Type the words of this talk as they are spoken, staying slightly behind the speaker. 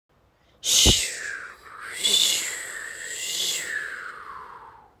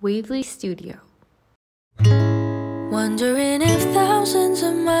Weebly Studio. Wondering if thousands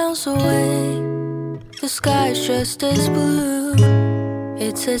of miles away the sky's just as blue.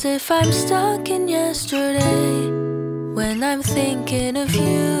 It's as if I'm stuck in yesterday when I'm thinking of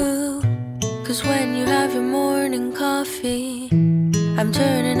you. 'Cause when you have your morning coffee, I'm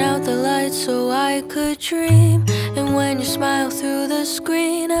turning out the lights so I could dream. And when you smile through the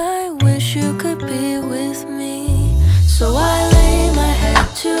screen, I wish you could be with me. So I lay my head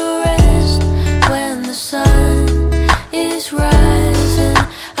to rest when the sun is rising.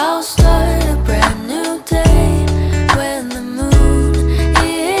 I'll start a brand new day when the moon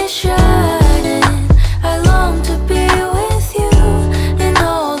is shining. I long to be with you in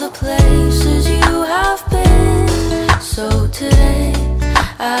all the places you have been. So today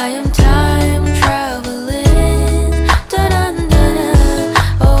I am time traveling. Da-dun-dun-dun.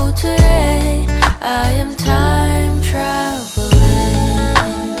 Oh, today I am time traveling.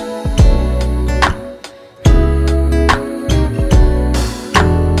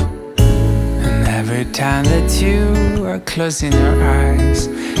 And every time that you are closing your eyes,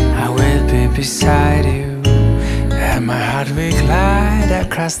 I will be beside you. And my heart will glide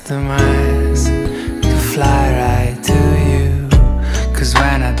across the miles to fly right to you. 'Cause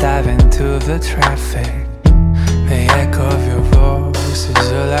when I dive into the traffic, the echo of your voice is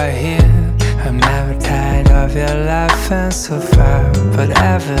all I hear. I'm never tired of your laughing so far, but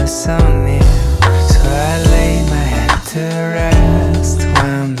ever so near. So I lay my head to rest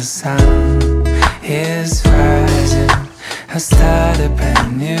when the sun is rising. I start a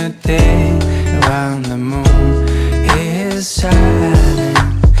brand new day when the moon is shining.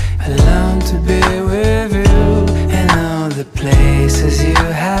 I long to be with you in all the places you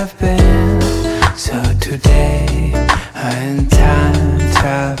have been. So today I'm time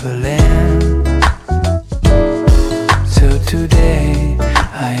traveling.